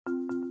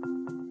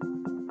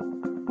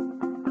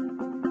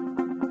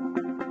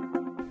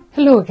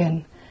Hello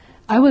again.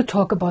 I will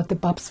talk about the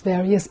BAP's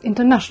various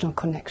international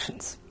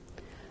connections.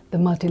 The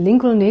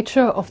multilingual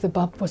nature of the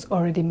BAP was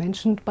already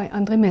mentioned by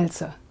André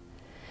Melzer.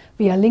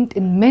 We are linked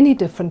in many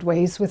different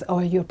ways with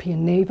our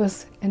European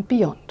neighbours and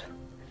beyond.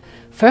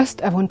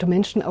 First, I want to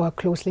mention our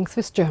close links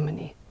with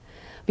Germany.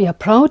 We are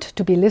proud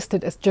to be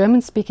listed as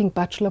German-speaking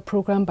bachelor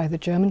program by the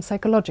German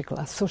Psychological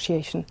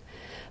Association.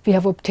 We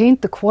have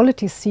obtained the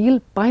quality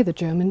seal by the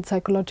German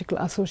Psychological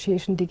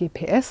Association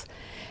DGPS,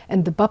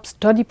 and the BAP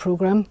study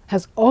program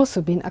has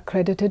also been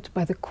accredited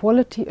by the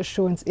Quality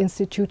Assurance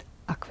Institute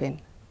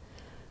AQUIN.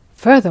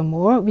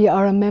 Furthermore, we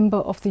are a member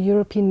of the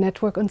European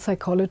Network on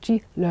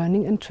Psychology,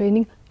 Learning and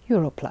Training,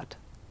 Europlat.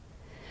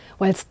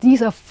 Whilst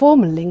these are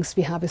formal links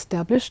we have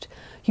established,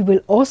 you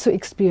will also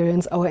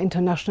experience our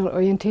international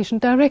orientation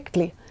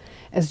directly,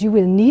 as you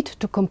will need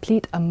to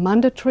complete a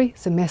mandatory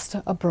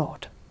semester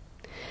abroad.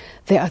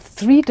 There are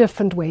 3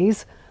 different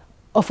ways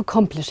of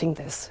accomplishing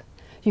this.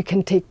 You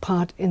can take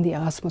part in the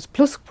Erasmus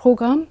Plus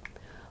program,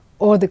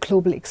 or the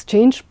Global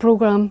Exchange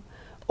program,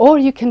 or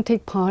you can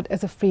take part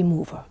as a free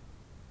mover.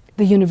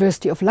 The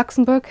University of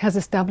Luxembourg has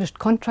established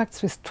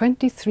contracts with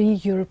 23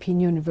 European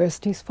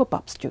universities for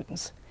BAP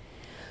students.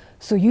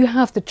 So you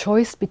have the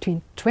choice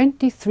between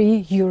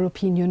 23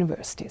 European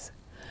universities.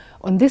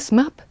 On this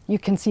map, you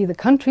can see the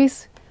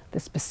countries, the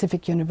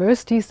specific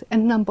universities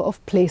and number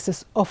of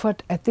places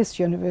offered at this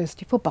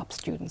university for BAP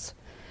students.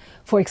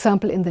 For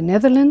example, in the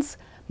Netherlands,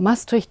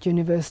 Maastricht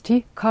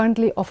University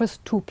currently offers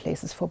 2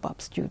 places for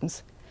BAP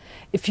students.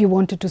 If you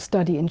wanted to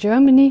study in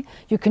Germany,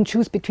 you can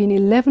choose between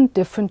 11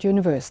 different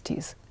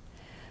universities.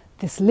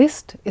 This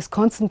list is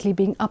constantly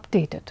being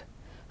updated.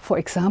 For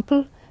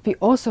example, we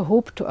also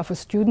hope to offer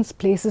students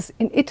places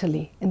in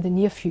Italy in the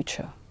near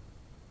future.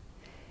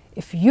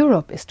 If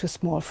Europe is too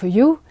small for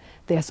you,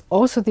 there's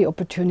also the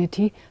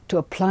opportunity to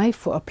apply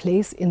for a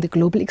place in the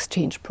Global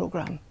Exchange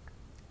program.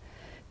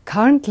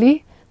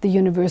 Currently, the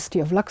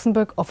University of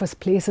Luxembourg offers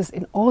places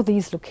in all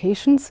these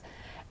locations,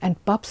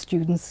 and BAP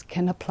students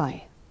can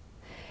apply.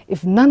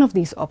 If none of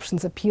these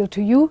options appeal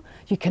to you,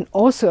 you can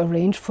also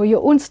arrange for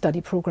your own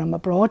study program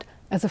abroad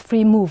as a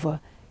free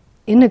mover,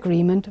 in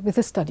agreement with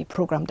the study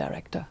program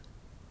director.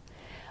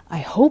 I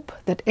hope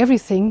that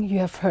everything you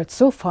have heard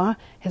so far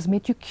has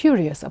made you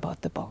curious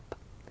about the BAP.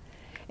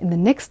 In the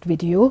next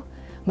video,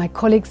 my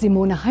colleague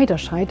Simone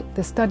Heiderscheid,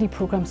 the study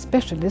program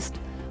specialist,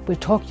 will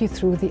talk you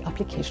through the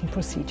application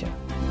procedure.